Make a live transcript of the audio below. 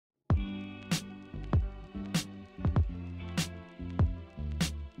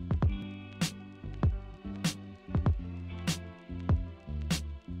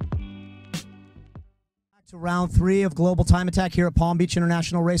To round 3 of Global Time Attack here at Palm Beach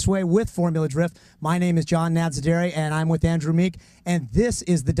International Raceway with Formula Drift. My name is John Naderi, and I'm with Andrew Meek. And this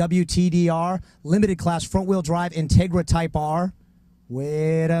is the WTDR Limited Class Front Wheel Drive Integra Type R.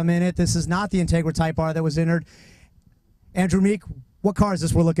 Wait a minute, this is not the Integra Type R that was entered. Andrew Meek, what car is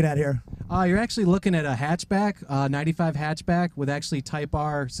this we're looking at here? You're actually looking at a hatchback, 95 hatchback with actually Type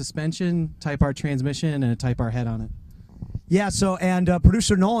R suspension, Type R transmission, and a Type R head on it. Yeah, so, and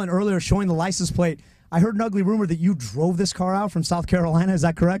producer Nolan earlier showing the license plate. I heard an ugly rumor that you drove this car out from South Carolina. Is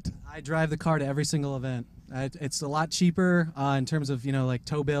that correct? I drive the car to every single event. It's a lot cheaper in terms of, like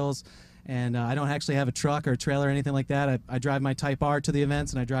tow bills, and I don't actually have a truck or a trailer or anything like that. I drive my Type R to the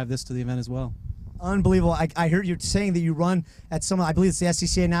events, and I drive this to the event as well. Unbelievable. I heard you saying that you run at some, I believe it's the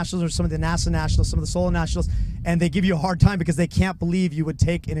SCCA Nationals or some of the NASA Nationals, some of the Solo Nationals, and they give you a hard time because they can't believe you would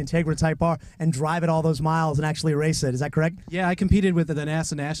take an Integra Type R and drive it all those miles and actually race it. Is that correct? Yeah, I competed with the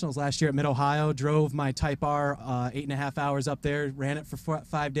NASA Nationals last year at Mid-Ohio, drove my Type R 8.5 hours up there, ran it for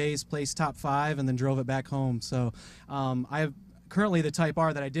 5 days, placed top 5, and then drove it back home. So I have currently the Type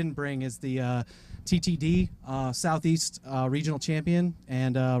R that I didn't bring is the TTD Southeast Regional Champion,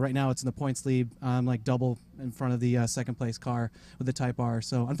 and right now it's in the points lead. I'm like double in front of the second place car with the Type R.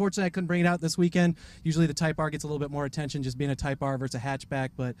 So unfortunately I couldn't bring it out this weekend. Usually the Type R gets a little bit more attention just being a Type R versus a hatchback,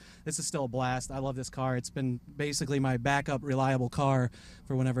 but this is still a blast. I love this car. It's been basically my backup reliable car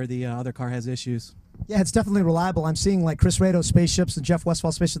for whenever the other car has issues. Yeah, it's definitely reliable. I'm seeing like Chris Rado's spaceships and Jeff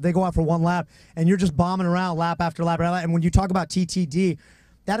Westphal spaceships. They go out for one lap, and you're just bombing around lap after lap after lap. And when you talk about TTD,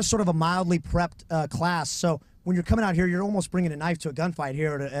 that is sort of a mildly prepped class. So when you're coming out here, you're almost bringing a knife to a gunfight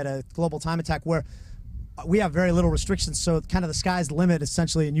here at a Global Time Attack where we have very little restrictions. So kind of the sky's the limit,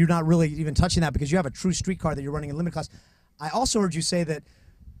 essentially, and you're not really even touching that because you have a true street car that you're running in limited class. I also heard you say that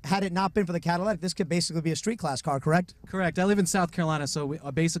had it not been for the catalytic, this could basically be a street class car, correct? Correct. I live in South Carolina, so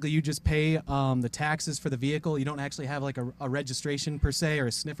basically you just pay the taxes for the vehicle. You don't actually have like a registration per se or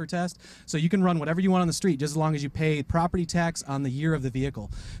a sniffer test. So you can run whatever you want on the street just as long as you pay property tax on the year of the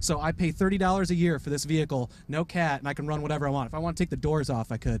vehicle. So I pay $30 a year for this vehicle, no cat, and I can run whatever I want. If I want to take the doors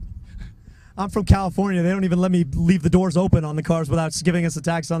off, I could. I'm from California. They don't even let me leave the doors open on the cars without giving us a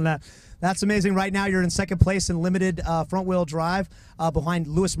tax on that. That's amazing. Right now, you're in second place in limited front-wheel drive behind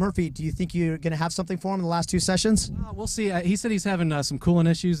Lewis Murphy. Do you think you're going to have something for him in the last 2 sessions? We'll see. He said he's having some cooling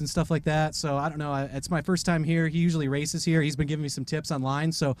issues and stuff like that, so I don't know. It's my first time here. He usually races here. He's been giving me some tips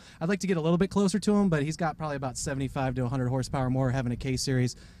online, so I'd like to get a little bit closer to him, but he's got probably about 75 to 100 horsepower more having a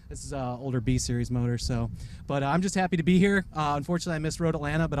K-Series. This is an older B-Series motor, so. But I'm just happy to be here. Unfortunately, I missed Road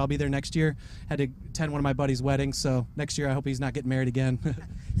Atlanta, but I'll be there next year. Had to attend one of my buddy's weddings, so next year I hope he's not getting married again.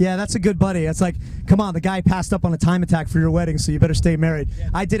 Yeah, that's a good buddy. It's like, come on, the guy passed up on a time attack for your wedding, so you better stay married. Yeah.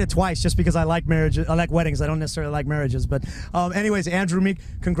 I did it twice just because I like marriage. I like weddings. I don't necessarily like marriages. But anyways, Andrew Meek,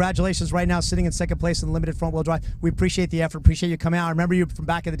 congratulations right now sitting in second place in limited front-wheel drive. We appreciate the effort. Appreciate you coming out. I remember you from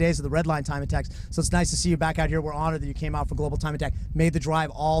back in the days of the Red Line time attacks, so it's nice to see you back out here. We're honored that you came out for Global Time Attack, made the drive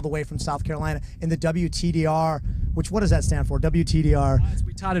all the way from South Carolina in the WTDR, which, what does that stand for, WTDR? It's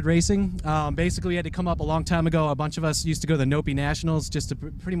retarded racing. Basically, we had to come up a long time ago. A bunch of us used to go to the Nopi Nationals just to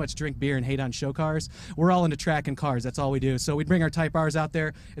pretty much drink beer and hate on show cars. We're all into track and cars. That's all we do. So we'd bring our Type Rs out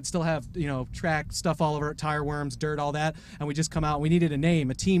there. It'd still have, track stuff all over it, tire worms, dirt, all that. And we just come out. We needed a name,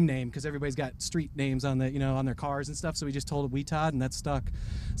 a team name, because everybody's got street names on the, on their cars and stuff. So we just told it Todd, and that stuck.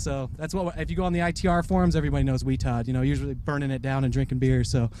 So that's what, if you go on the ITR forums, everybody knows Todd. Usually burning it down and drinking beer.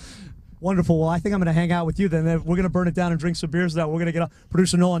 So. Wonderful. Well, I think I'm going to hang out with you then. We're going to burn it down and drink some beers now. We're going to get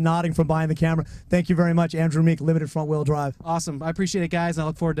producer Nolan nodding from behind the camera. Thank you very much, Andrew Meek, limited front wheel drive. Awesome. I appreciate it, guys. I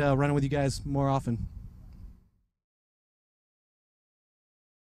look forward to running with you guys more often.